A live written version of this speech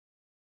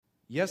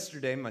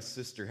Yesterday, my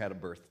sister had a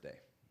birthday,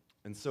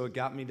 and so it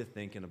got me to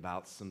thinking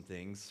about some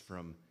things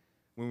from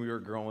when we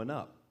were growing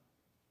up.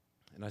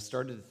 And I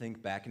started to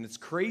think back, and it's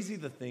crazy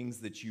the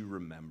things that you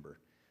remember,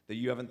 that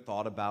you haven't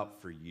thought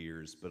about for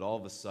years, but all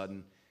of a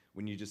sudden,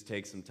 when you just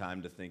take some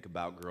time to think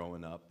about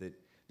growing up, that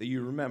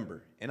you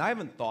remember. And I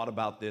haven't thought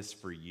about this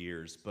for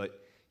years,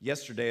 but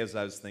yesterday as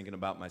I was thinking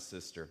about my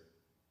sister,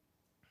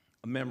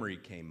 a memory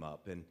came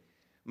up, and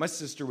my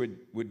sister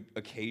would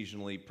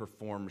occasionally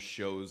perform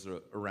shows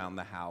around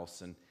the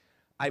house, and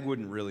I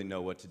wouldn't really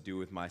know what to do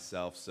with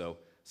myself, so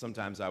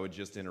sometimes I would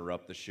just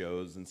interrupt the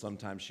shows, and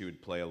sometimes she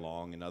would play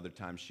along, and other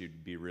times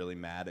she'd be really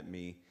mad at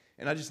me,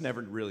 and I just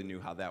never really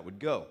knew how that would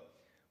go.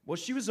 Well,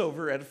 she was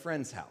over at a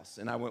friend's house,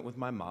 and I went with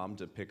my mom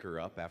to pick her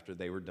up after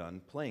they were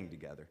done playing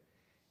together,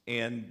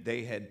 and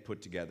they had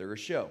put together a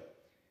show,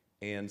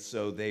 and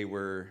so they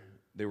were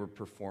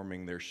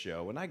performing their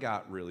show, and I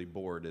got really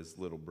bored, as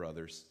little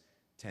brothers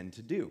tend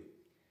to do.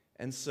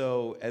 And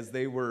so as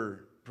they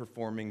were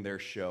performing their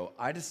show,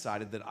 I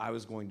decided that I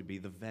was going to be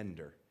the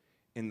vendor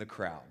in the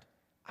crowd.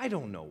 I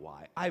don't know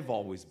why. I've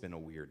always been a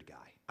weird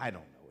guy. I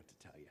don't know what to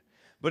tell you.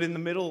 But in the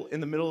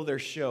middle of their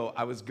show,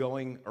 I was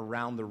going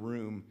around the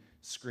room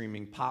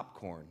screaming,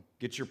 "Popcorn,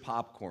 get your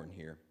popcorn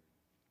here."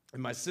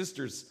 And my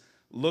sister's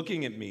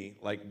looking at me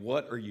like,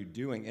 "What are you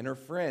doing?" And her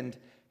friend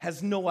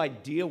has no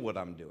idea what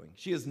I'm doing.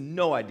 She has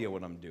no idea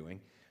what I'm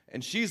doing.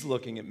 And she's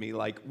looking at me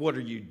like, "What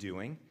are you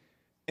doing?"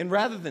 And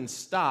rather than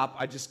stop,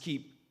 I just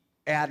keep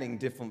adding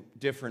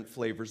different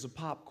flavors of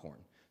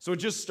popcorn. So it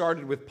just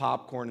started with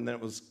popcorn, and then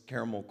it was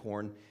caramel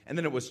corn, and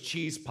then it was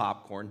cheese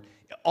popcorn.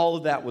 All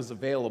of that was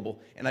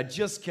available, and I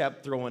just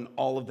kept throwing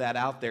all of that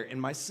out there. And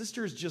my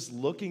sister is just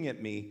looking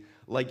at me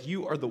like,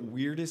 "You are the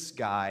weirdest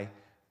guy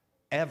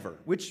ever,"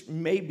 which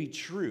may be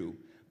true.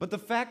 But the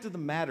fact of the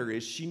matter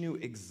is she knew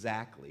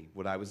exactly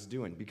what I was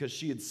doing because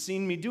she had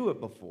seen me do it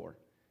before.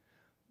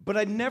 But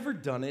I'd never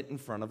done it in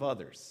front of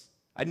others.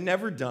 I'd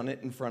never done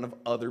it in front of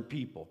other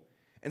people.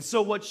 And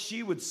so what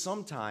she would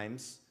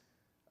sometimes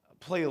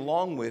play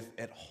along with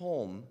at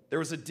home, there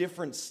was a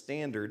different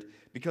standard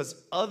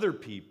because other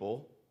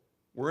people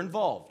were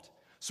involved.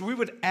 So we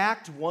would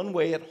act one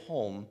way at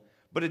home,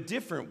 but a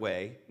different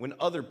way when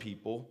other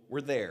people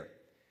were there.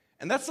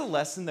 And that's a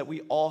lesson that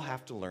we all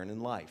have to learn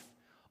in life.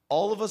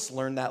 All of us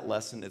learn that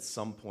lesson at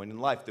some point in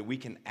life, that we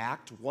can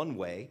act one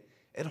way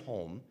at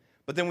home,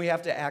 but then we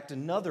have to act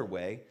another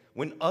way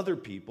when other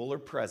people are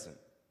present.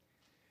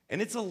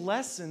 And it's a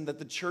lesson that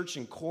the church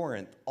in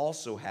Corinth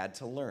also had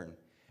to learn.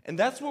 And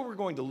that's what we're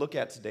going to look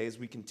at today as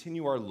we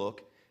continue our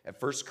look at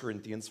 1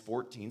 Corinthians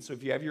 14. So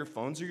if you have your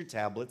phones or your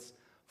tablets,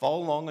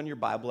 follow along on your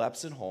Bible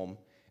apps at home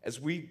as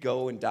we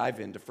go and dive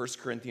into 1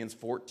 Corinthians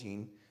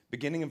 14,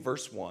 beginning in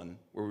verse 1,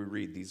 where we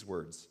read these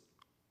words.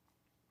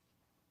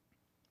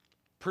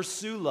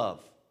 "Pursue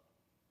love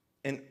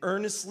and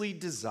earnestly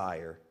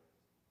desire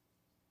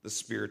the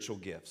spiritual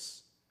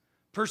gifts."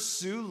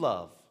 Pursue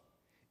love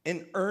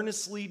and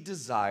earnestly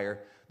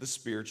desire the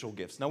spiritual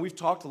gifts. Now, we've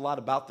talked a lot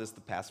about this the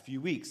past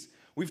few weeks.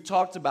 We've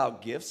talked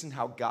about gifts and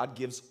how God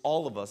gives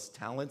all of us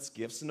talents,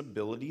 gifts, and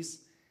abilities,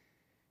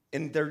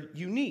 and they're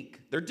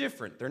unique. They're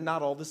different. They're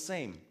not all the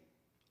same.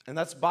 And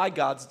that's by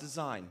God's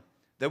design,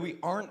 that we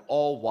aren't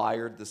all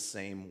wired the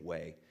same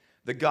way,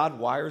 that God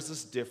wires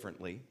us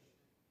differently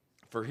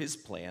for His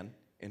plan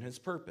and His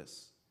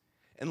purpose.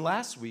 And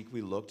last week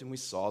we looked and we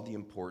saw the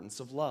importance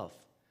of love.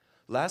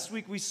 Last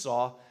week we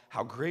saw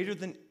how greater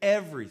than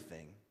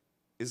everything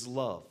is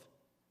love.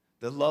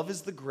 That love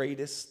is the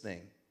greatest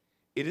thing.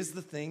 It is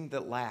the thing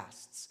that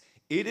lasts.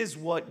 It is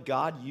what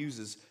God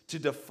uses to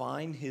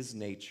define His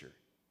nature.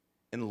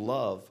 And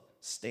love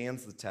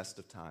stands the test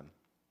of time.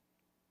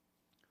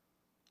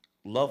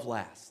 Love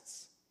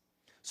lasts.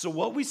 So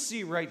what we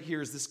see right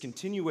here is this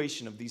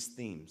continuation of these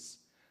themes.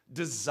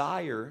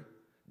 Desire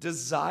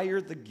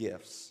the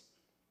gifts,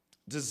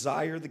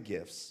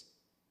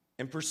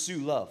 and pursue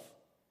love.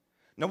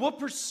 Now, what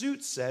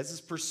pursuit says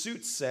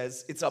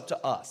it's up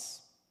to us.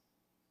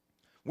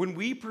 When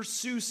we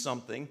pursue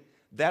something,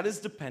 that is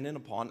dependent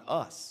upon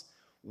us.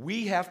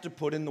 We have to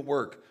put in the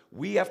work.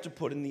 We have to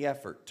put in the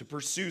effort to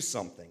pursue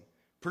something.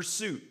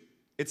 Pursuit,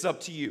 it's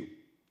up to you.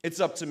 It's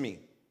up to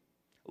me.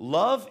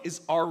 Love is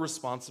our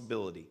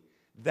responsibility.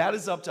 That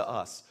is up to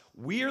us.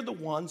 We are the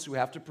ones who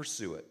have to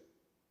pursue it.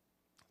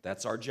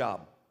 That's our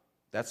job.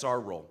 That's our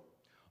role.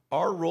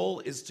 Our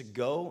role is to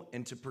go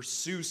and to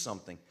pursue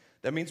something.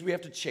 That means we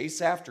have to chase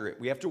after it.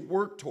 We have to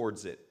work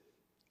towards it.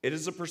 It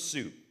is a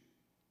pursuit.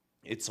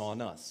 It's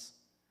on us.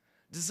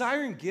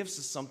 Desiring gifts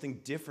is something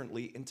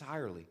differently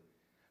entirely.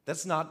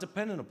 That's not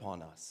dependent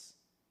upon us.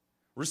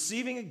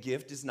 Receiving a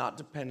gift is not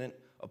dependent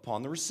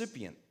upon the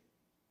recipient.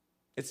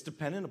 It's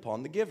dependent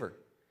upon the giver.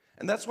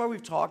 And that's why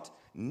we've talked,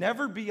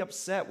 never be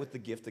upset with the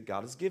gift that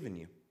God has given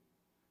you.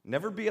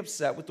 Never be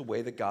upset with the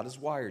way that God has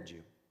wired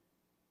you.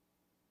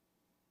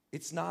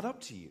 It's not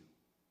up to you.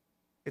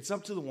 It's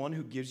up to the one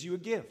who gives you a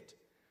gift.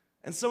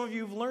 And some of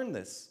you have learned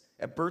this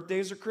at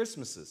birthdays or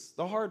Christmases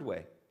the hard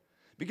way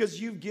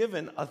because you've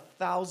given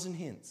 1,000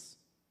 hints.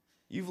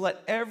 You've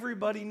let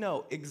everybody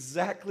know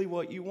exactly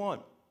what you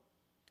want.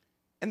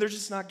 and they're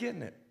just not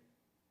getting it.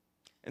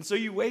 And so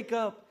you wake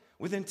up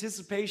with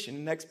anticipation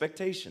and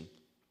expectation.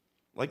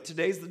 Like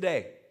today's the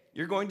day.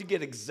 You're going to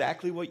get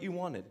exactly what you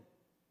wanted.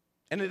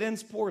 And it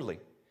ends poorly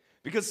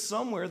because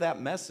somewhere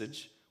that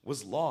message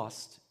was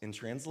lost in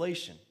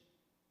translation.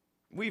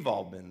 We've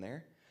all been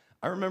there.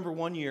 I remember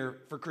one year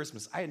for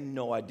Christmas, I had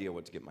no idea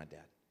what to get my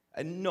dad. I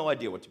had no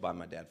idea what to buy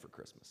my dad for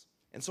Christmas.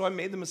 And so I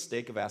made the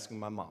mistake of asking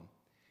my mom,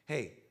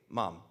 hey,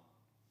 Mom,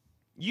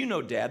 you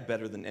know Dad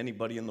better than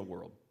anybody in the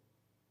world.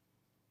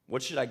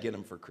 What should I get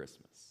him for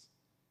Christmas?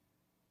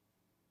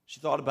 She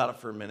thought about it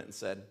for a minute and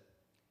said,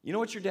 you know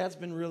what your dad's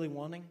been really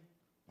wanting?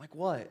 I'm like,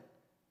 what?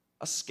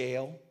 A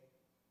scale.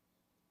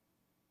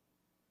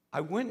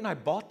 I went and I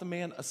bought the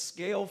man a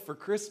scale for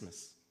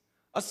Christmas.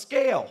 A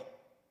scale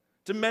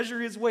to measure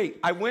his weight.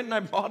 I went and I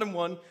bought him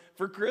one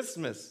for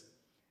Christmas.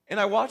 And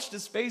I watched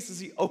his face as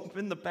he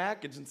opened the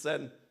package and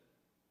said,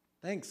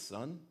 thanks,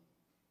 son.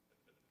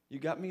 You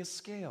got me a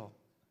scale.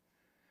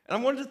 And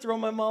I wanted to throw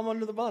my mom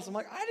under the bus. I'm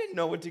like, I didn't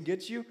know what to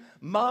get you.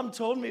 Mom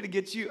told me to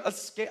get you a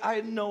scale. I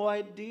had no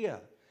idea.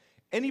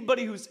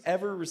 Anybody who's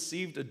ever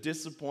received a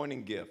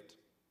disappointing gift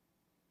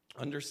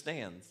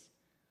understands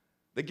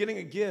that getting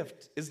a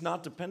gift is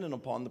not dependent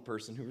upon the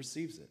person who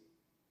receives it.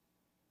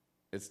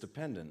 It's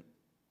dependent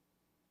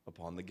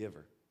upon the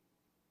giver.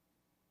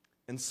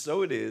 And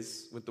so it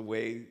is with the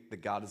way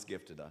that God has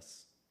gifted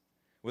us.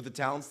 With the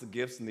talents, the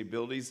gifts, and the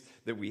abilities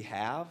that we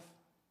have,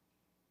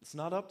 it's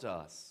not up to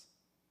us.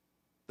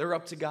 They're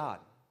up to God.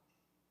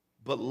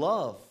 But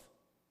love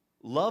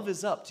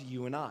is up to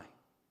you and I.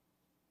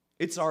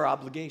 It's our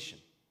obligation.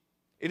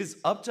 It is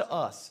up to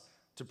us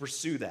to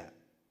pursue that.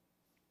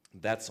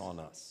 That's on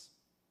us.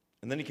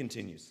 And then he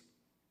continues.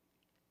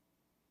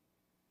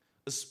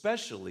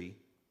 Especially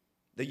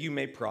that you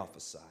may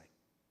prophesy.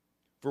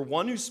 For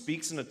one who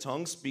speaks in a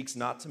tongue speaks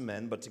not to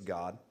men, but to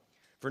God.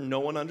 For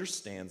no one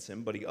understands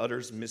him, but he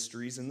utters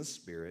mysteries in the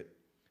Spirit.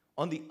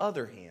 On the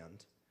other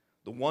hand,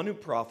 the one who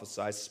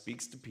prophesies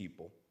speaks to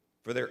people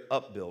for their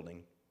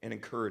upbuilding and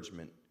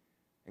encouragement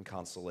and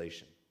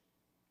consolation.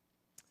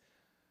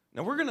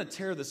 Now, we're going to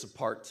tear this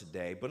apart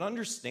today, but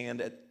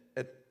understand at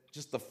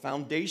just the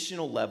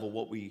foundational level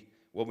what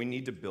we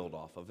need to build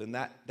off of, and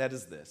that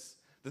is this,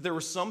 that there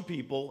were some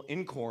people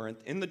in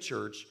Corinth, in the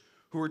church,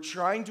 who were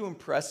trying to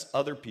impress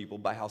other people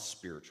by how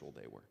spiritual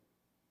they were.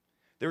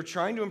 They were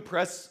trying to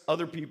impress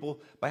other people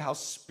by how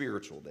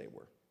spiritual they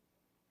were.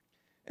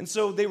 And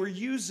so they were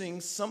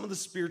using some of the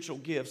spiritual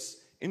gifts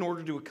in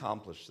order to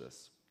accomplish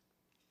this.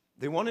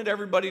 They wanted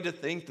everybody to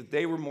think that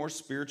they were more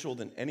spiritual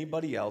than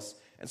anybody else,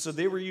 and so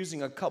they were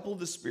using a couple of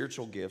the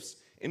spiritual gifts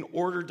in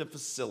order to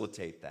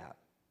facilitate that.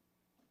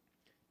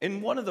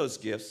 And one of those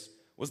gifts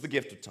was the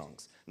gift of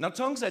tongues. Now,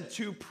 tongues had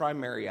two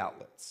primary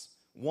outlets.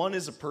 One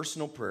is a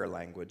personal prayer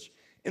language,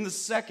 and the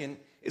second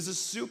is a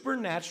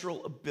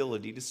supernatural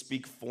ability to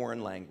speak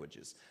foreign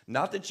languages.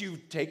 Not that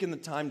you've taken the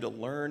time to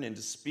learn and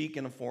to speak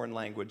in a foreign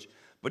language,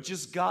 but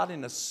just God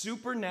in a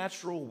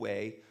supernatural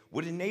way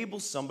would enable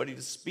somebody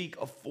to speak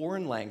a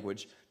foreign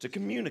language to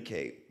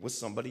communicate with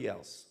somebody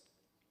else.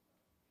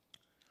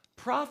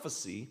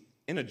 Prophecy,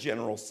 in a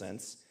general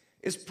sense,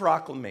 is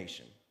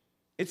proclamation.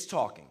 It's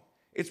talking.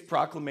 It's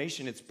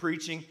proclamation. It's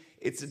preaching.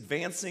 It's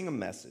advancing a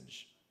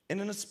message.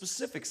 And in a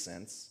specific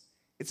sense,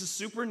 it's a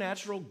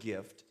supernatural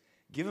gift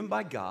given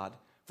by God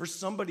for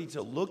somebody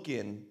to look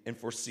in and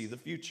foresee the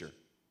future.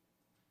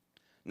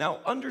 Now,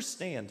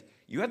 understand,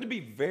 you had to be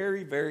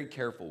very, very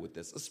careful with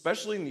this,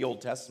 especially in the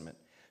Old Testament,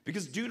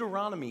 because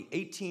Deuteronomy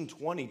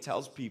 18:20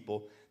 tells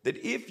people that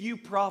if you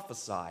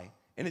prophesy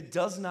and it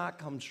does not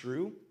come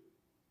true,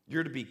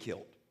 you're to be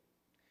killed.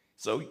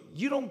 So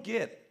you don't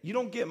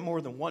get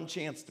more than one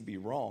chance to be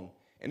wrong,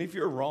 and if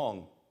you're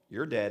wrong,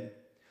 you're dead.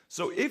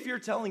 So if you're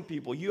telling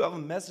people you have a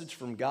message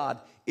from God,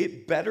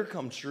 it better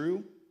come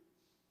true,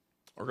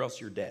 or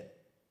else you're dead.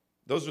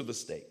 Those are the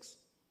stakes.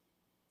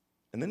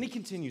 And then he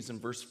continues in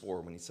verse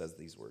 4 when he says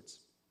these words.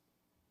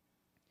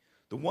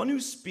 The one who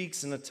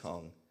speaks in a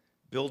tongue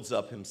builds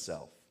up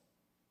himself,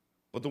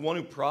 but the one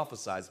who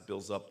prophesies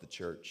builds up the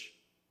church.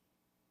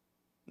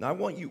 Now I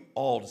want you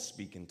all to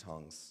speak in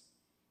tongues,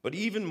 but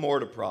even more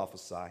to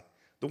prophesy.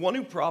 The one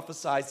who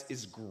prophesies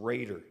is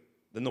greater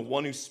than the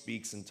one who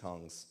speaks in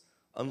tongues,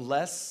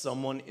 unless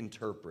someone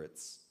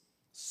interprets,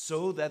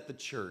 so that the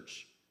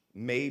church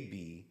may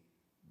be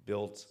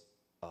built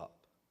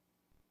up.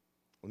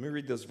 Let me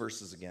read those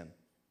verses again.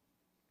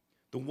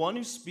 The one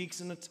who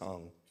speaks in a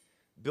tongue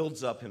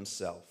builds up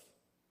himself,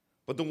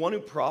 but the one who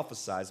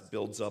prophesies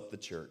builds up the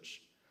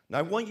church. Now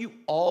I want you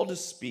all to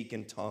speak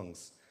in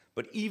tongues,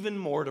 but even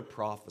more to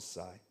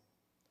prophesy.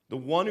 The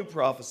one who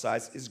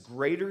prophesies is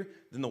greater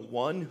than the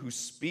one who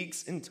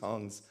speaks in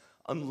tongues,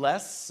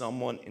 unless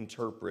someone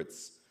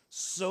interprets,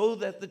 so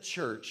that the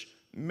church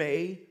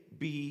may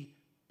be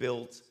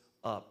built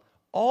up.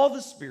 All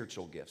the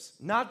spiritual gifts,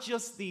 not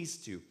just these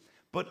two,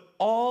 but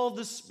all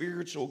the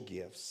spiritual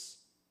gifts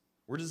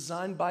were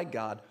designed by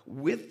God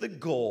with the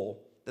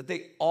goal that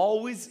they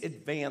always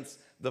advance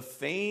the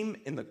fame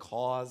and the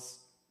cause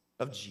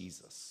of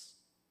Jesus,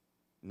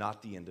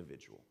 not the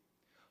individual.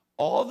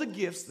 All the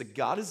gifts that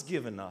God has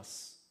given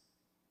us,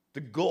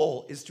 the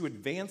goal is to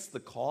advance the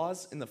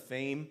cause and the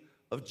fame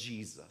of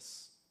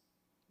Jesus,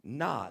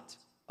 not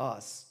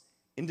us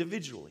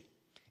individually.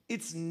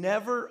 It's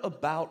never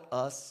about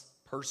us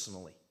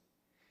personally.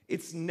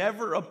 It's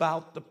never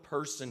about the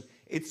person.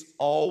 It's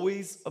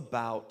always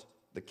about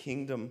the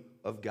kingdom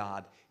of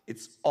God.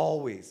 It's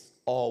always,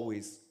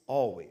 always,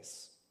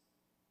 always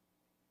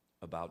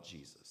about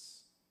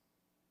Jesus.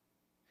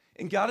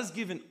 And God has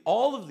given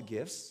all of the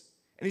gifts,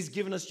 and he's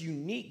given us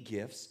unique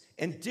gifts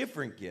and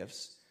different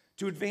gifts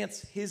to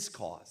advance his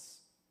cause,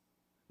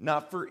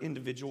 not for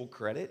individual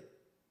credit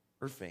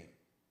or fame.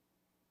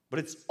 But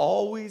it's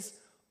always,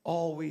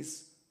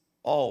 always,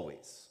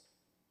 always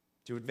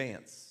to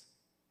advance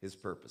his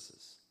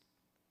purposes.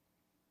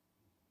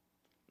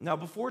 Now,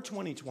 before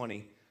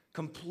 2020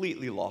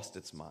 completely lost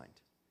its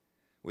mind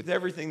with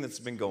everything that's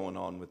been going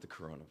on with the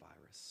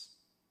coronavirus,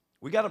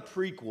 we got a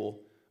prequel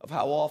of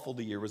how awful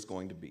the year was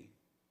going to be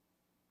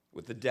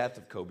with the death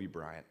of Kobe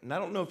Bryant. And I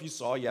don't know if you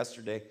saw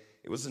yesterday,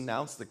 it was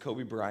announced that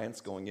Kobe Bryant's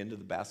going into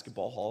the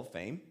Basketball Hall of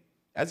Fame,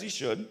 as he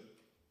should.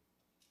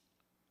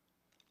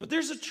 But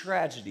there's a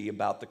tragedy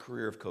about the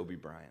career of Kobe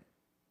Bryant.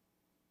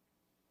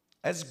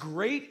 As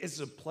great as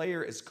a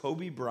player as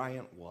Kobe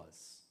Bryant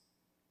was,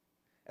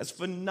 as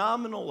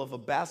phenomenal of a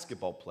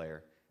basketball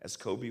player as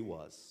Kobe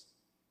was,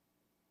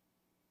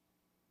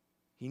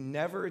 he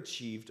never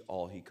achieved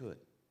all he could.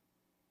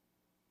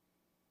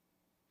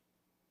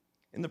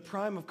 In the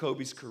prime of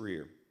Kobe's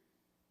career,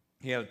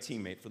 he had a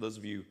teammate. For those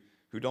of you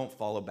who don't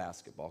follow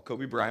basketball,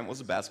 Kobe Bryant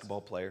was a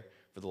basketball player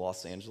for the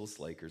Los Angeles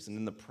Lakers. And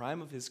in the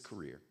prime of his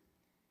career,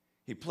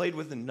 he played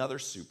with another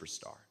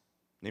superstar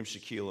named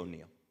Shaquille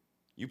O'Neal.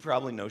 You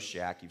probably know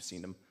Shaq. You've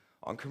seen him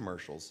on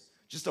commercials.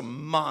 Just a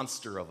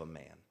monster of a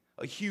man,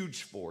 a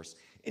huge force.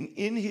 And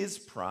in his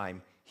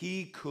prime,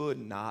 he could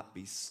not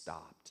be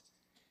stopped.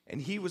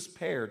 And he was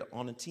paired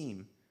on a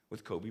team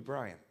with Kobe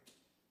Bryant.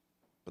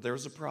 But there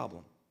was a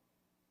problem.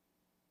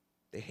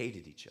 They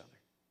hated each other.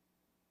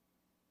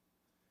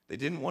 They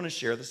didn't want to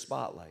share the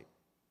spotlight.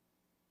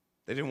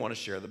 They didn't want to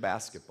share the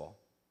basketball.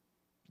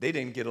 They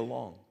didn't get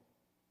along.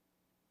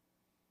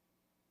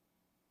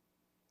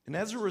 And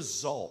as a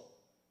result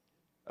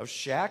of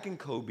Shaq and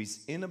Kobe's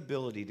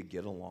inability to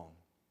get along,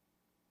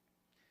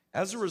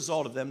 as a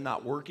result of them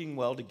not working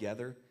well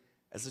together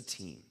as a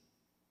team,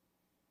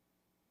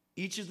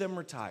 each of them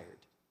retired.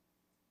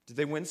 Did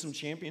they win some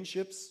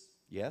championships?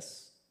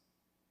 Yes.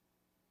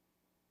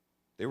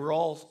 They were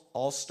all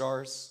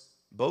all-stars,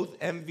 both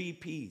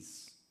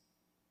MVPs.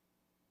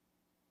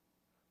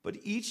 But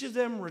each of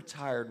them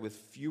retired with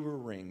fewer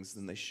rings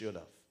than they should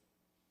have.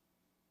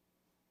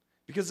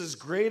 Because as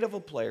great of a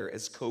player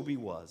as Kobe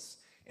was,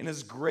 and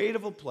as great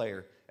of a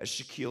player as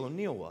Shaquille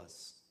O'Neal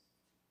was,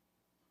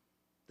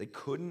 they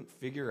couldn't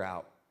figure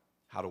out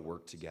how to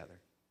work together.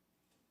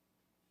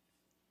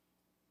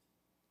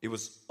 It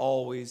was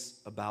always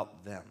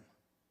about them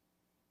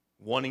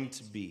wanting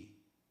to be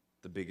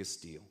the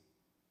biggest deal.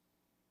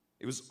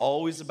 It was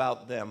always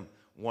about them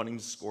wanting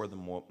to score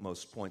the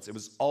most points. It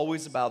was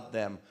always about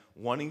them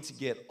wanting to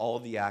get all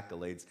the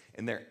accolades,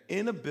 and their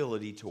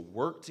inability to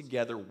work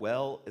together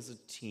well as a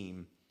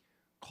team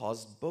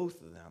caused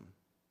both of them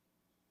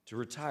to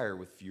retire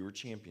with fewer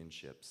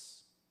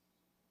championships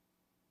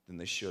than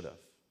they should have.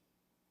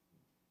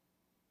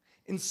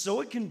 And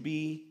so it can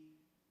be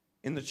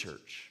in the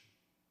church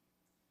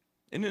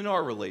and in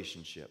our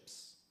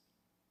relationships,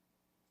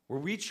 where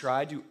we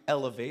try to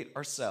elevate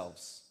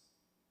ourselves,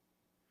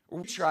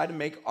 where we try to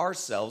make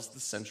ourselves the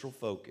central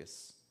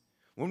focus,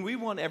 when we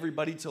want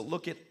everybody to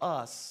look at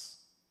us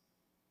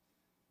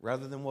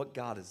rather than what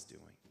God is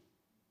doing.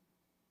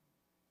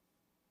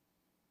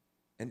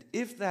 And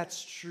if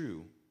that's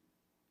true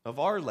of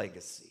our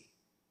legacy,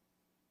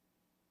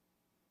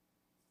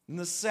 then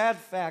the sad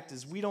fact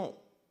is we don't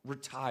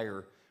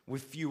retire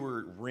with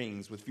fewer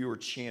rings, with fewer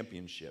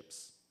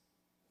championships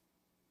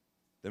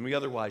than we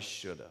otherwise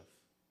should have.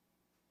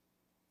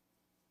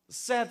 The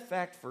sad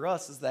fact for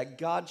us is that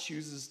God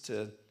chooses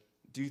to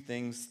do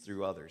things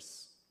through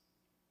others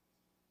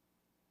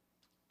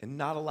and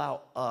not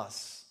allow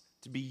us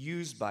to be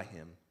used by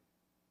him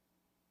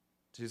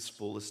to his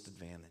fullest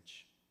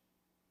advantage.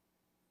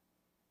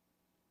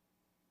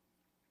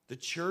 The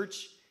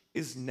church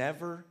is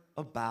never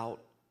about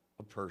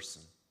a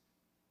person.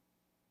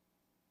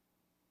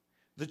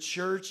 The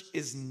church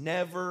is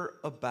never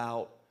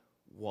about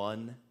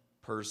one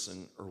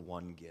person or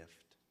one gift.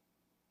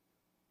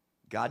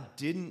 God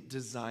didn't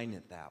design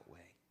it that way.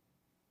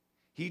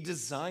 He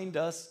designed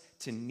us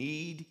to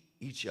need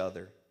each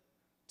other,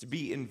 to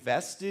be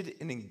invested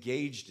and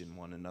engaged in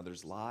one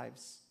another's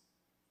lives,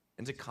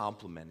 and to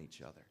complement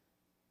each other.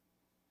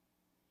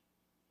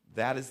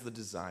 That is the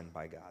design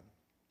by God.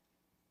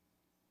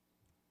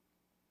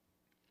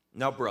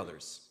 Now,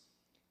 brothers,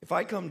 if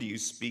I come to you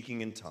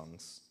speaking in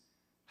tongues,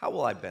 how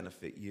will I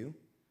benefit you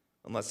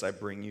unless I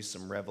bring you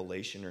some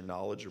revelation or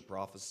knowledge or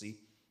prophecy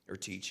or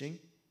teaching?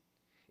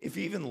 If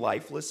even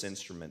lifeless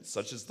instruments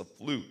such as the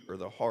flute or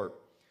the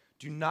harp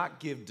do not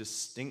give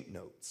distinct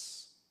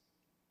notes,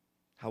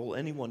 how will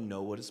anyone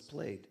know what is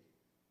played?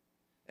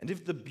 And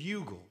if the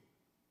bugle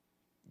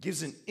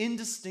gives an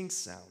indistinct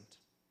sound,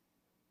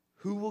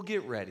 who will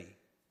get ready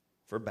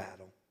for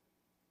battle?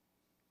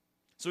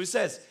 So he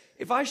says,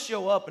 if I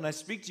show up and I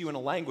speak to you in a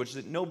language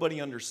that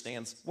nobody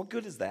understands, what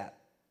good is that?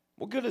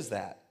 What good is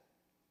that?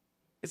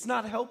 It's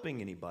not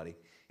helping anybody.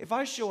 If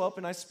I show up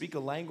and I speak a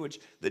language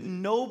that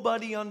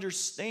nobody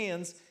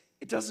understands,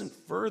 it doesn't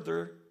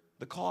further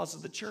the cause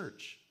of the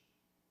church.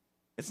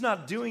 It's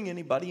not doing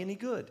anybody any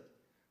good.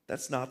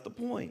 That's not the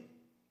point.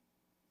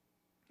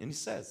 And he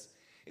says,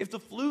 if the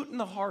flute and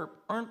the harp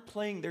aren't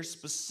playing their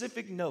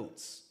specific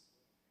notes,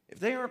 if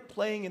they aren't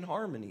playing in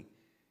harmony,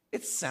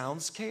 it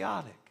sounds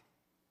chaotic.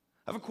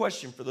 I have a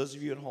question for those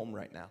of you at home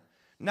right now.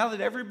 Now that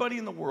everybody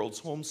in the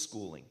world's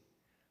homeschooling,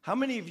 how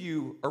many of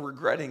you are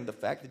regretting the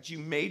fact that you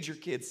made your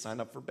kids sign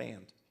up for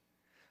band?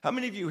 How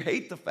many of you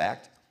hate the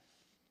fact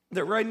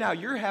that right now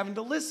you're having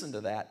to listen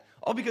to that,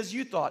 all because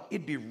you thought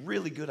it'd be a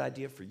really good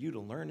idea for you to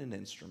learn an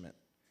instrument?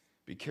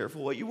 Be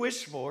careful what you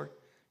wish for,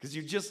 because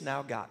you've just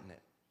now gotten it.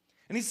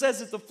 And he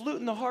says if the flute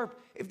and the harp,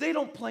 if they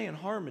don't play in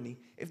harmony,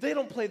 if they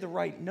don't play the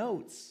right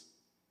notes,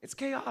 it's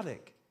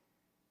chaotic.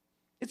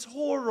 It's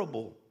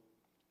horrible.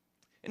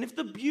 And if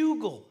the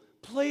bugle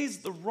plays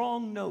the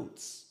wrong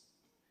notes,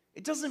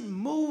 it doesn't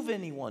move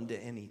anyone to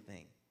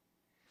anything.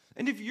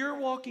 And if you're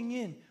walking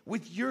in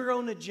with your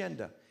own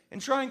agenda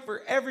and trying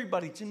for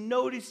everybody to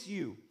notice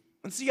you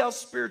and see how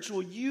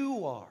spiritual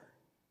you are,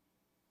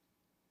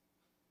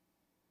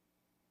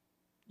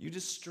 you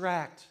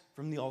distract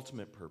from the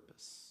ultimate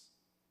purpose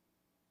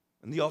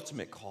and the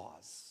ultimate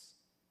cause.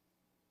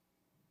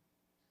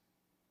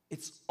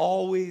 It's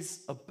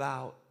always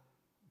about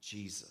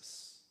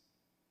Jesus.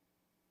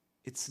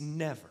 It's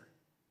never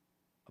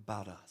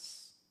about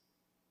us.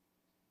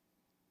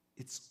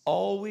 It's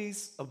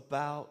always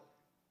about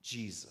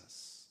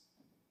Jesus.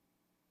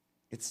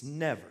 It's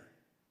never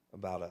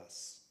about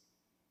us.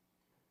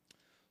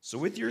 So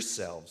with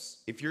yourselves,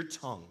 if your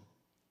tongue,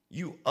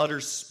 you utter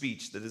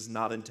speech that is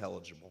not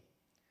intelligible,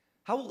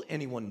 how will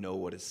anyone know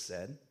what is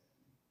said?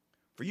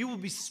 For you will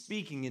be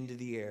speaking into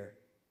the air.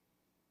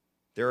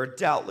 There are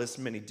doubtless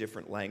many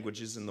different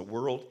languages in the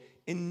world,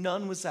 and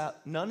none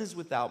is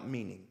without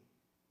meaning.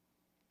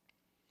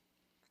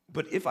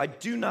 But if I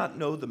do not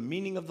know the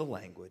meaning of the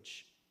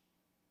language,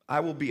 I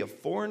will be a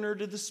foreigner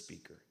to the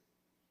speaker,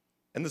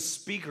 and the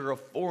speaker a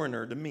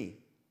foreigner to me.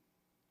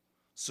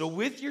 So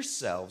with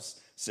yourselves,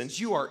 since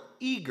you are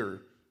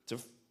eager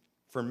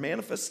for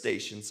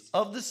manifestations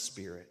of the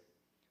Spirit,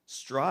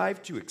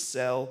 strive to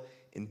excel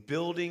in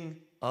building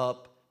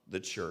up the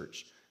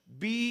church.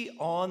 Be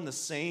on the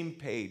same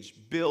page.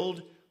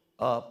 Build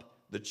up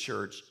the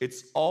church.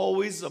 It's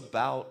always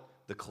about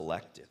the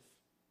collective.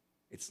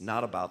 It's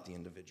not about the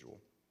individual.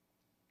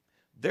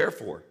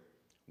 Therefore,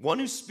 one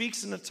who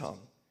speaks in a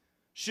tongue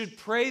should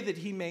pray that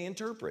he may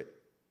interpret.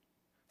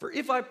 For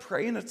if I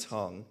pray in a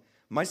tongue,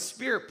 my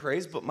spirit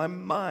prays, but my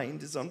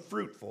mind is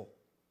unfruitful.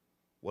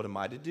 What am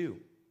I to do?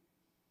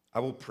 I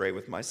will pray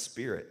with my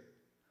spirit,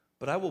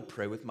 but I will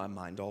pray with my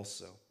mind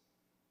also.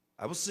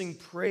 I will sing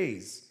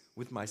praise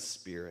with my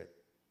spirit,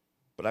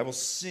 but I will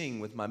sing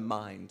with my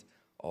mind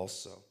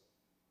also.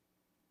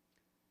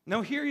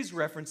 Now here he's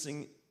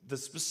referencing the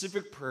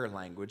specific prayer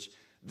language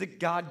that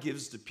God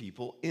gives to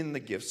people in the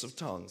gifts of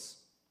tongues.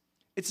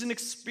 It's an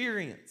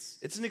experience.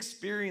 It's an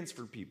experience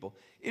for people.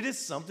 It is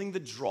something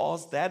that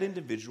draws that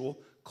individual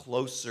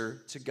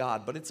closer to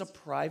God, but it's a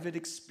private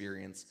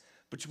experience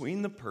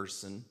between the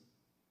person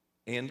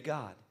and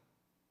God.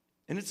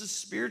 And it's a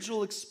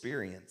spiritual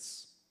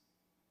experience.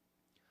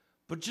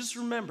 But just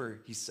remember,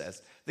 he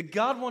says, that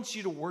God wants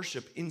you to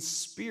worship in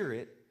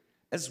spirit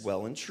as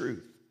well in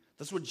truth.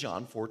 That's what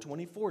John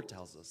 4:24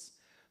 tells us.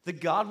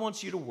 That God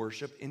wants you to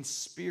worship in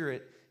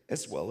spirit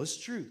as well as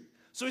truth.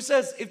 So he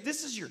says, if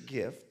this is your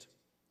gift,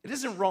 it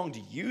isn't wrong to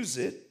use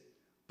it,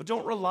 but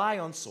don't rely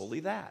on solely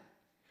that.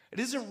 It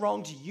isn't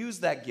wrong to use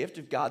that gift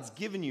if God's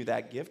given you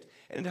that gift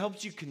and it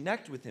helps you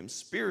connect with him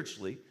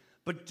spiritually,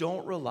 but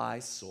don't rely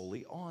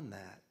solely on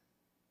that.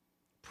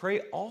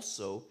 Pray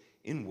also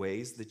in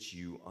ways that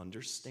you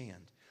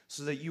understand,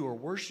 so that you are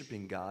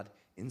worshiping God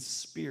in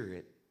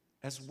spirit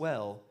as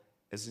well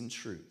as in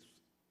truth.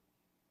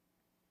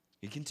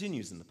 He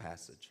continues in the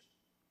passage.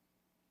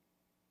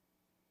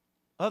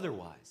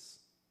 Otherwise,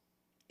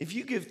 if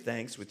you give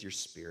thanks with your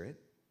spirit,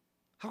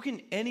 how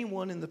can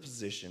anyone in the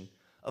position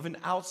of an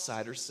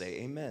outsider say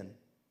amen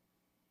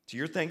to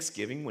your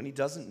thanksgiving when he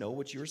doesn't know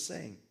what you are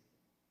saying?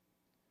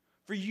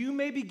 For you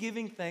may be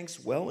giving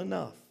thanks well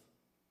enough,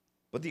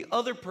 but the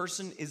other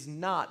person is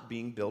not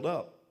being built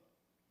up.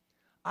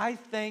 I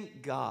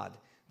thank God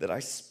that I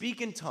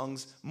speak in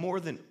tongues more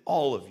than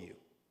all of you.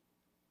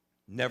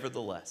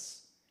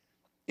 Nevertheless,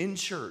 in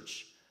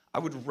church, I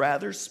would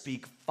rather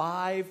speak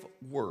 5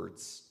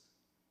 words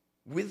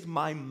with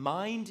my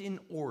mind in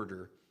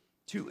order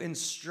to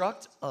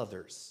instruct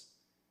others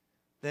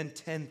than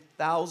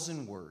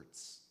 10,000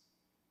 words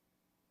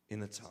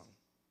in a tongue.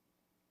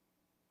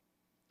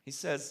 He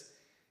says,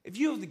 if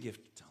you have the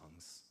gift of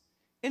tongues,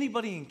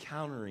 Anybody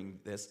encountering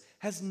this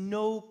has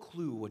no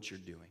clue what you're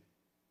doing.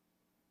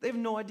 They have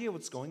no idea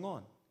what's going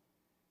on.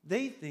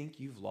 They think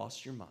you've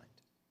lost your mind.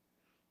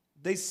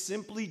 They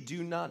simply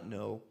do not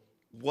know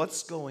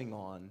what's going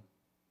on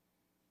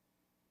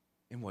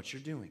and what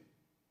you're doing.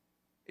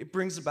 It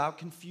brings about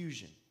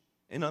confusion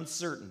and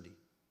uncertainty.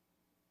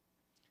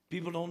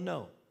 People don't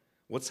know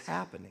what's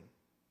happening.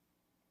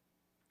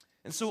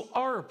 And so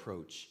our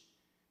approach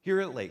here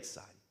at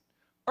Lakeside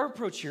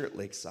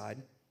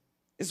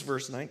is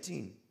verse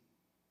 19.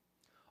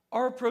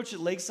 Our approach at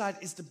Lakeside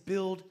is to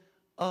build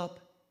up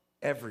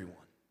everyone.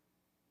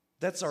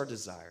 That's our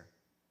desire.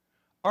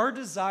 Our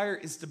desire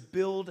is to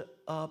build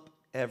up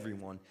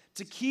everyone,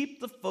 to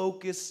keep the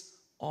focus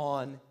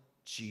on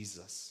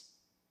Jesus,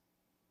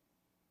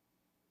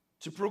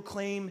 to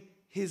proclaim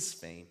his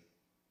fame,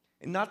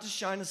 and not to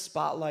shine a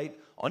spotlight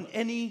on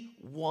any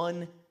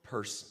one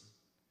person,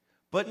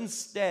 but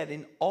instead,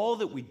 in all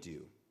that we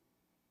do,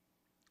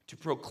 to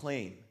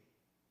proclaim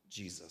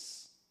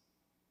Jesus.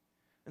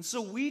 And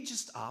so we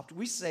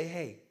say,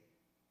 hey,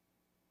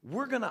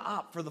 we're going to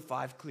opt for the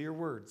 5 clear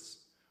words.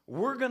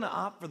 We're going to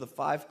opt for the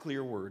 5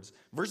 clear words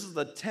versus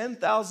the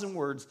 10,000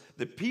 words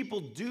that people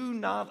do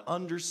not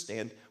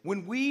understand.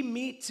 When we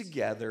meet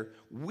together,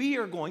 we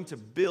are going to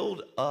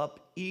build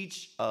up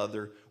each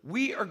other.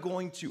 We are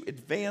going to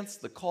advance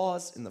the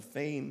cause and the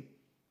fame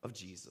of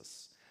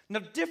Jesus. Now,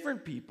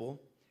 different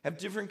people have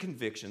different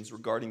convictions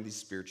regarding these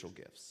spiritual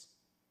gifts,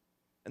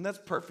 and that's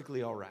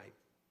perfectly all right.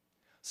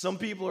 Some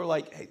people are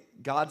like, hey,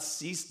 God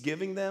ceased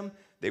giving them.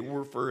 They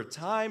were for a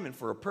time and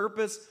for a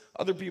purpose.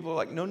 Other people are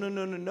like,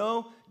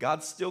 no.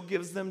 God still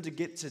gives them to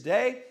get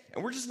today,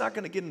 and we're just not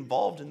going to get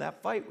involved in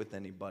that fight with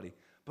anybody.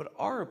 But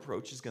our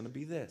approach is going to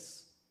be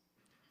this,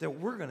 that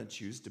we're going to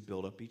choose to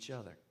build up each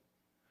other.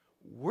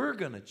 We're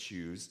going to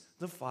choose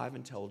the 5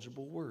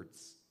 intelligible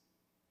words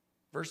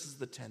versus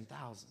the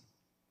 10,000.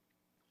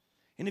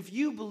 And if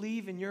you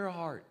believe in your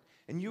heart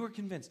and you are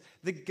convinced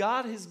that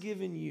God has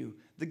given you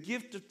the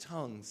gift of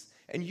tongues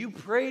and you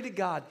pray to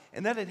God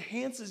and that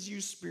enhances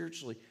you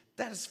spiritually,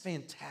 that is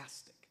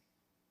fantastic.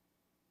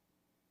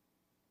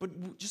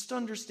 But just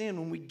understand,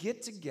 when we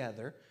get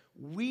together,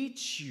 we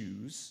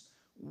choose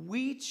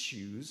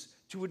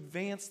to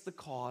advance the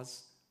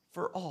cause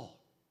for all.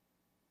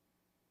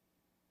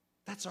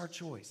 That's our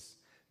choice,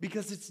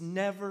 because it's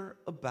never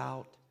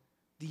about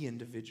the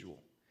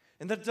individual.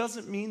 And that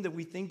doesn't mean that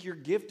we think your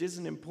gift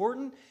isn't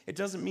important. It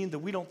doesn't mean that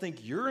we don't think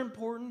you're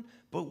important.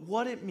 But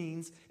what it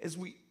means is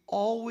we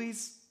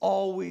always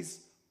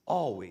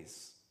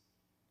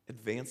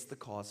advance the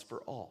cause for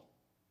all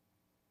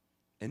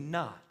and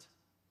not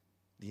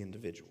the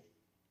individual.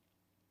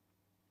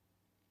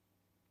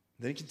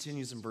 Then he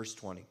continues in verse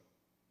 20.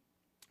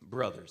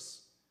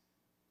 Brothers,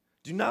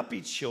 do not be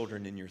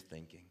children in your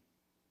thinking.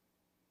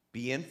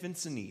 Be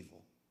infants in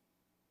evil,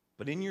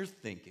 but in your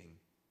thinking,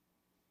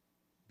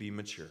 be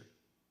mature.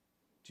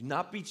 Do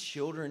not be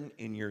children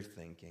in your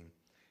thinking.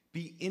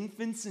 Be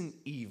infants in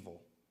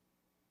evil,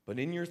 but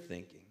in your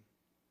thinking,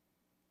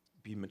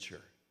 be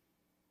mature.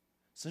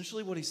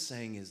 Essentially, what he's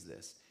saying is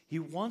this. He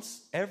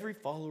wants every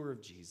follower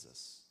of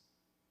Jesus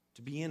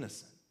to be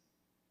innocent,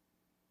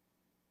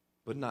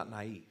 but not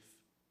naive.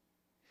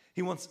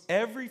 He wants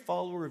every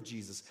follower of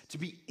Jesus to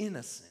be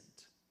innocent,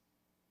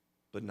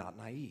 but not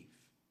naive.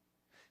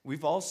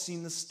 We've all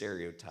seen the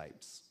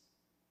stereotypes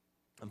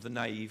of the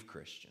naive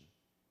Christian.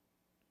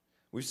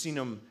 We've seen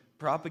them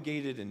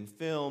propagated in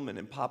film and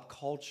in pop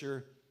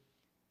culture.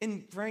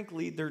 And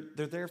frankly, they're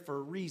there for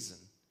a reason.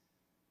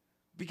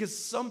 Because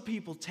some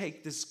people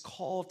take this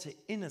call to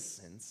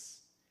innocence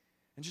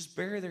and just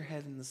bury their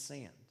head in the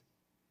sand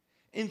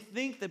and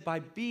think that by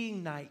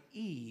being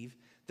naive,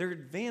 they're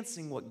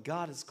advancing what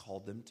God has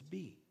called them to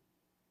be.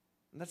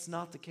 And that's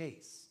not the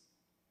case.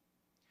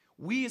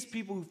 We as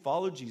people who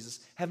follow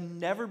Jesus have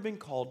never been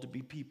called to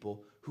be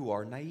people who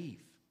are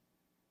naive.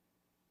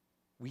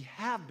 We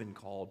have been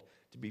called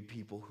to be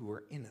people who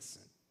are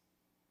innocent.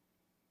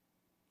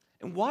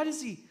 And why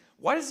does he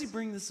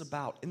bring this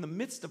about in the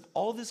midst of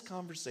all this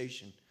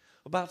conversation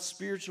about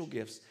spiritual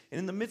gifts, and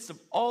in the midst of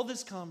all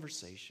this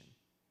conversation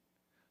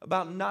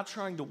about not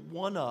trying to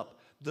one-up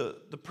the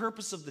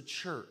purpose of the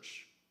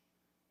church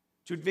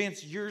to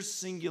advance your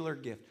singular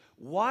gift?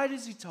 Why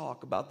does he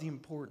talk about the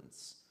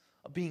importance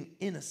of being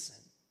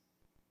innocent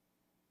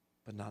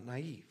but not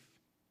naive?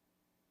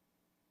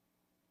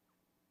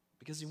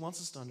 Because he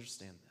wants us to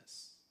understand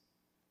this.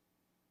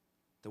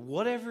 That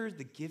whatever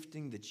the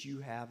gifting that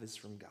you have is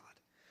from God.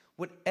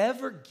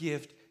 Whatever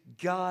gift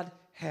God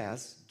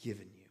has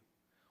given you,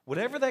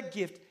 whatever that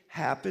gift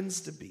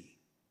happens to be,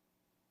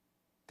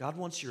 God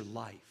wants your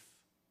life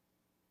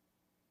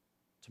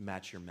to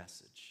match your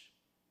message.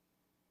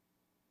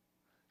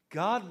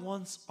 God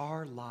wants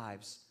our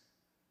lives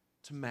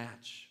to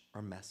match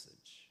our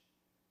message.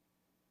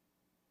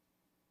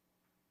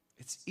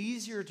 It's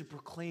easier to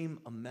proclaim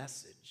a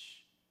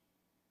message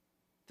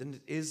than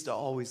it is to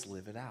always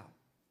live it out.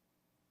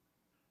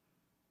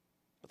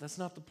 But that's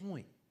not the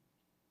point.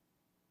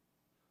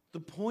 The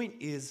point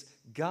is,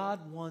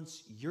 God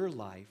wants your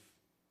life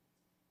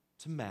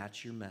to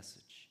match your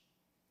message.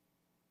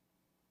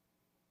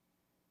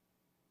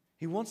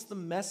 He wants the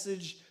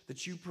message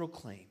that you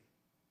proclaim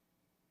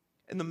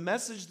and the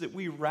message that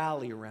we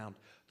rally around,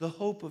 the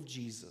hope of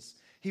Jesus.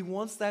 He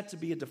wants that to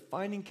be a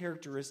defining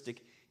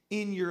characteristic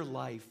in your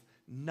life,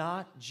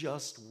 not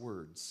just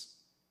words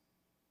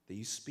that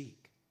you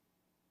speak.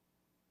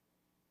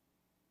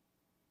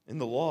 In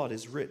the law it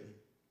is written,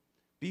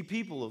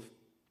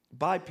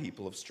 by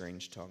people of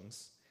strange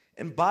tongues,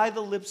 and by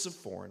the lips of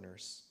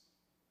foreigners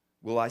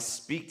will I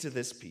speak to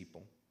this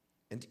people,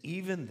 and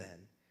even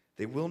then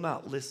they will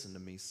not listen to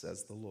me,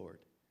 says the Lord.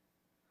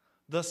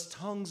 Thus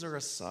tongues are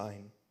a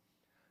sign,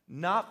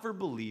 not for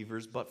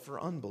believers, but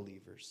for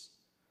unbelievers,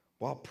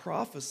 while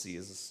prophecy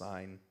is a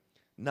sign,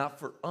 not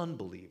for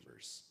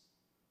unbelievers,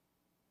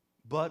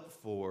 but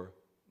for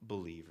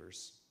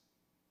believers.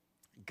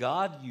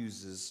 God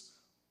uses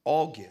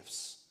all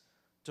gifts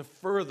to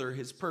further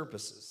his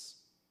purposes,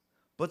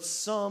 but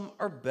some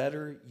are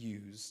better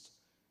used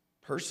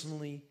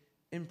personally,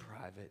 in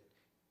private,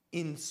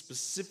 in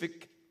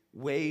specific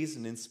ways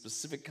and in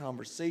specific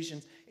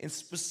conversations, in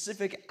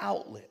specific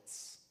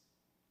outlets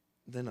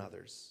than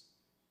others.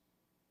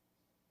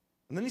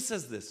 And then he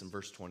says this in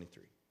verse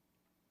 23.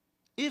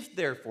 If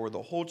therefore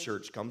the whole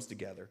church comes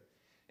together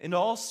and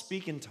all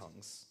speak in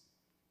tongues,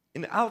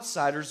 and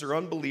outsiders or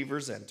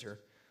unbelievers enter,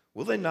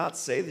 will they not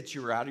say that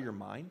you are out of your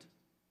mind?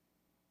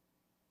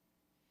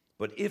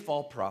 But if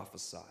all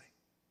prophesy,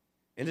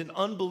 and an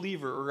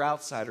unbeliever or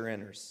outsider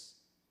enters,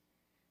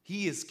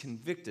 he is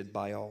convicted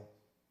by all.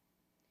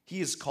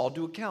 He is called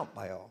to account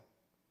by all.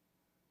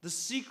 The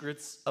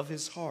secrets of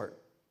his heart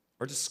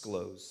are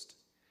disclosed.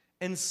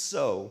 And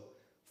so,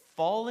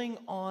 falling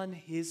on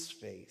his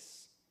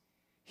face,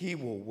 he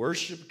will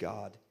worship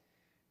God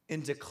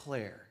and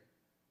declare,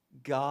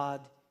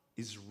 God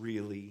is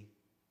really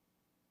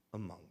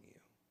among you.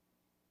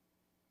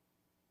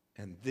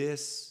 And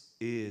this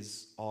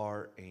is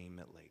our aim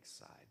at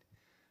Lakeside,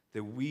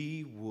 that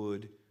we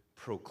would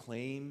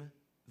proclaim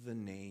the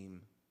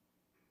name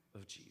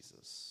of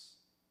Jesus.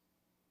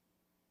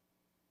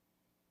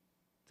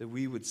 That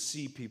we would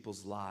see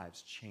people's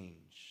lives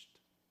changed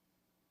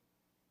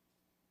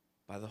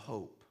by the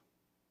hope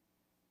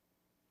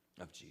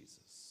of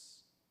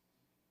Jesus.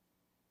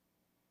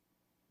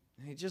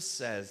 And he just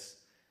says,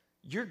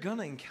 you're going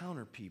to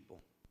encounter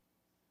people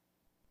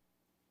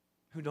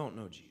who don't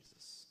know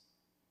Jesus.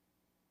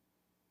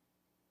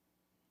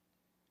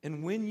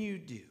 And when you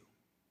do,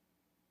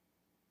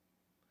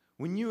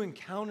 when you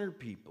encounter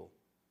people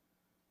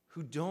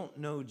who don't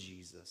know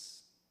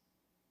Jesus,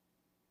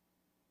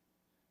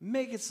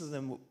 make it so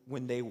them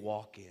when they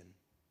walk in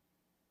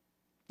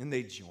and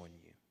they join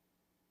you,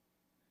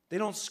 they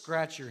don't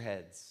scratch your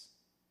heads.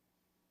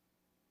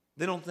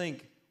 They don't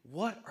think,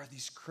 what are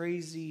these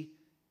crazy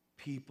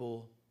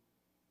people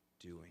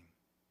doing?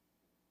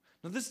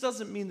 Now, this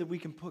doesn't mean that we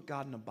can put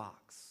God in a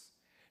box.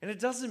 And it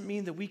doesn't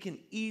mean that we can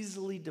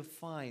easily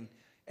define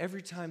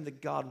every time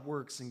that God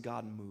works and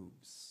God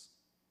moves.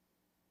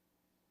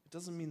 It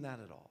doesn't mean that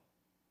at all.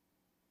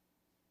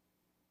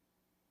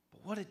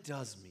 But what it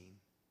does mean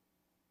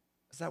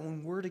is that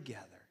when we're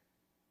together,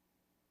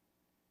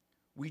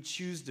 we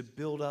choose to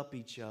build up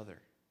each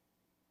other.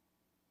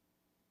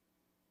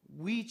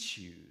 We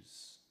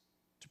choose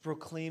to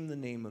proclaim the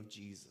name of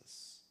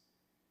Jesus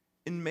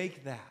and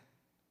make that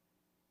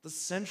the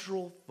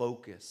central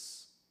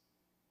focus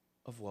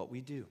of what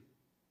we do.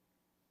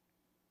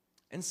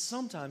 And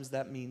sometimes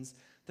that means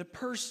that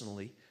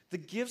personally, the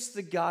gifts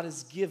that God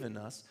has given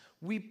us,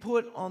 we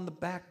put on the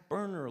back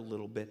burner a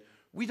little bit.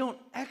 We don't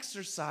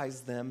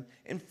exercise them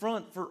in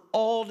front for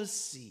all to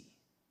see.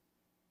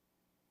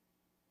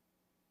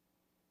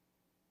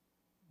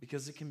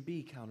 Because it can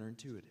be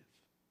counterintuitive.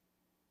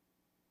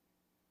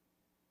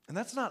 And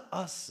that's not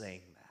us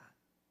saying that.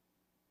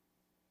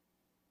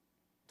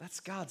 That's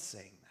God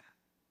saying that.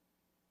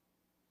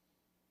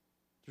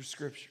 Through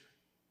Scripture.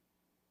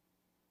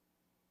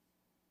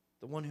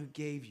 The one who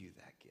gave you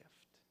that gift.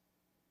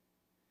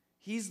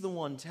 He's the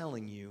one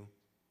telling you,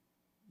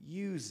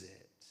 use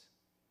it.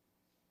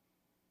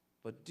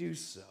 But do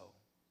so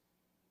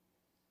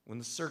when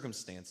the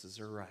circumstances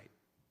are right.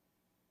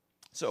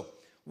 So,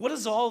 what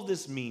does all of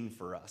this mean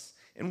for us?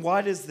 And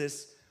why does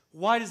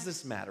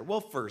this matter?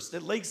 Well, first,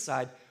 at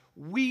Lakeside,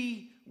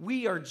 we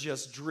are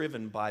just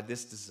driven by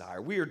this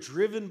desire. We are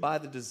driven by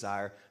the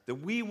desire that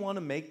we want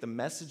to make the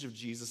message of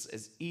Jesus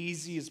as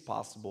easy as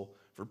possible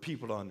for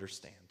people to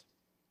understand.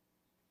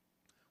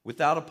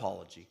 Without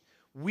apology,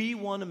 we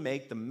want to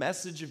make the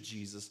message of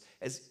Jesus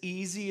as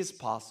easy as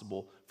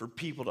possible for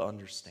people to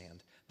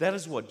understand. That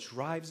is what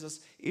drives us.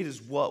 It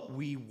is what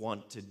we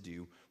want to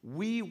do.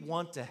 We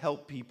want to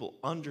help people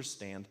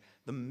understand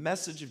the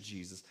message of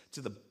Jesus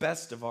to the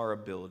best of our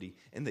ability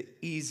in the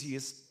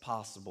easiest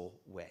possible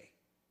way.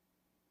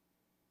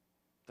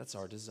 That's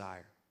our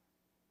desire.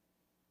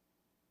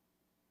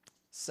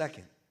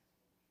 Second,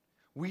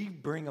 we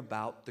bring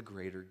about the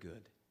greater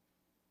good.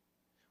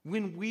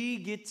 When we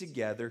get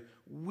together,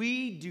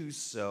 we do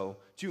so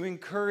to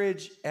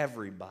encourage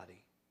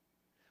everybody.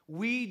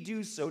 We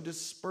do so to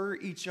spur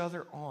each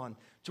other on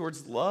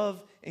towards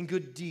love and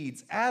good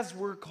deeds, as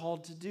we're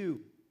called to do.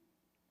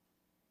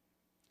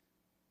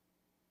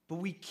 But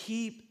we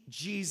keep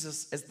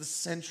Jesus as the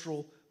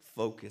central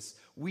focus.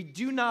 We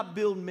do not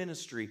build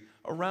ministry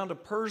around a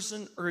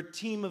person or a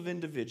team of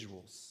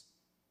individuals.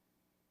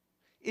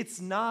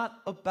 It's not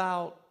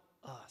about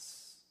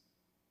us.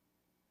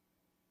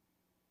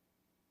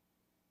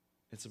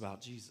 It's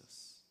about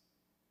Jesus.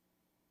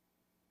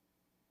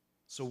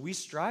 So we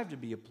strive to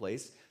be a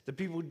place that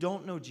people who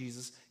don't know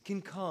Jesus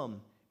can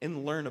come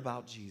and learn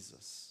about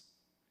Jesus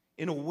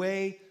in a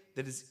way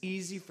that is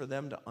easy for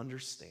them to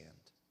understand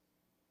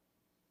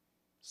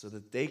so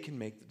that they can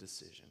make the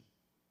decision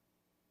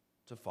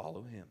to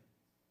follow him.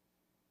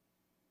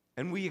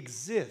 And we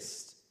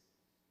exist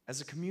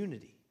as a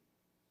community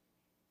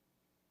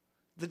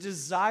that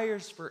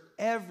desires for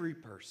every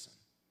person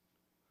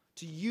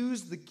to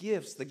use the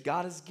gifts that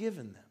God has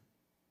given them.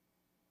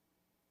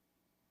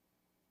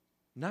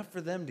 Not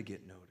for them to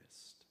get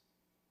noticed,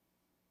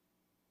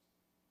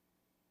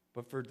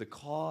 but for the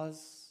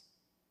cause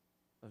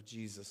of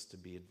Jesus to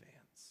be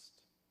advanced,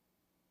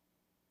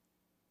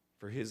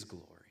 for his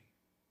glory.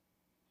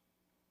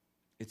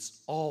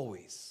 It's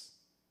always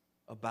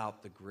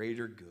about the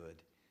greater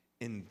good,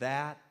 and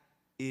that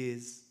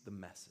is the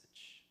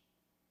message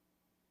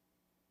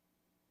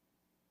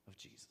of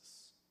Jesus.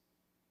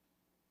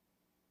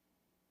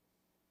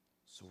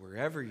 So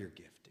wherever you're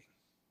gifting,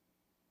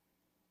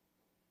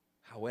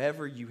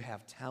 however you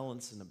have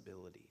talents and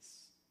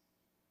abilities,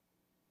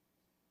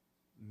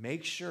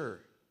 make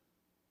sure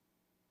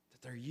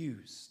that they're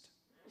used.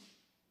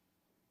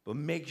 But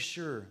make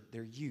sure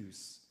their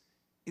use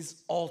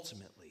is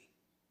ultimately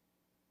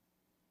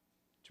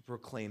to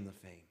proclaim the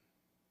fame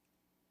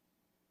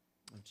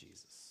of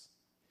Jesus.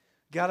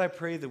 God, I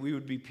pray that we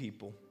would be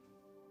people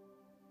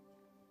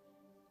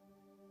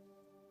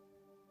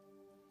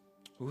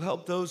who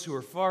help those who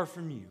are far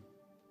from you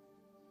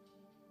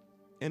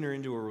enter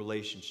into a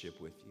relationship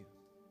with you.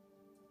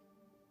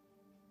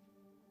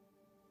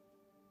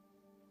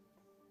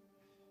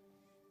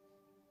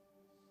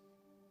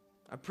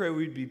 I pray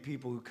we'd be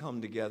people who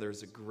come together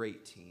as a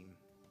great team,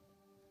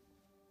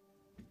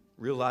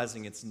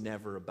 realizing it's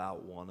never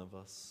about one of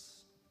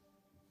us.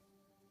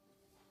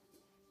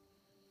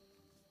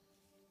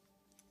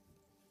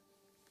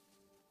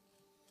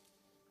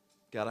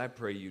 God, I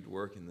pray you'd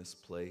work in this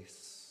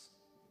place.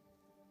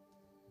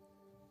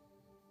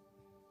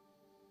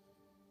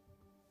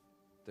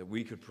 That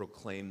we could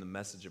proclaim the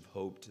message of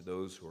hope to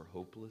those who are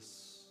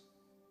hopeless.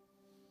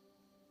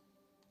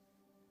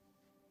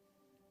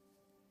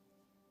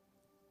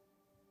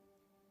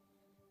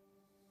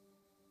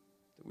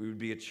 That we would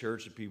be a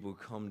church of people who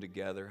come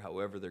together,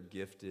 however they're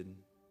gifted,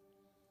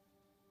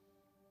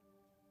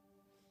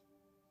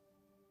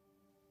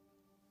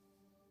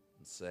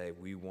 and say,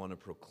 we want to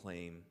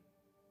proclaim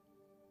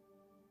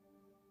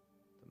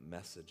the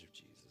message of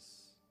Jesus.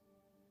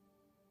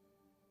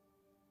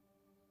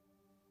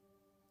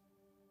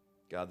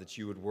 God, that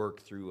you would work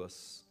through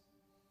us,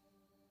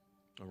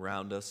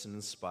 around us, and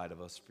in spite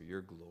of us for your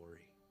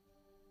glory.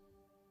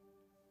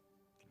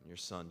 In your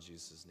Son,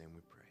 Jesus' name we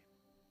pray.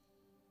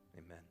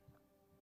 Amen.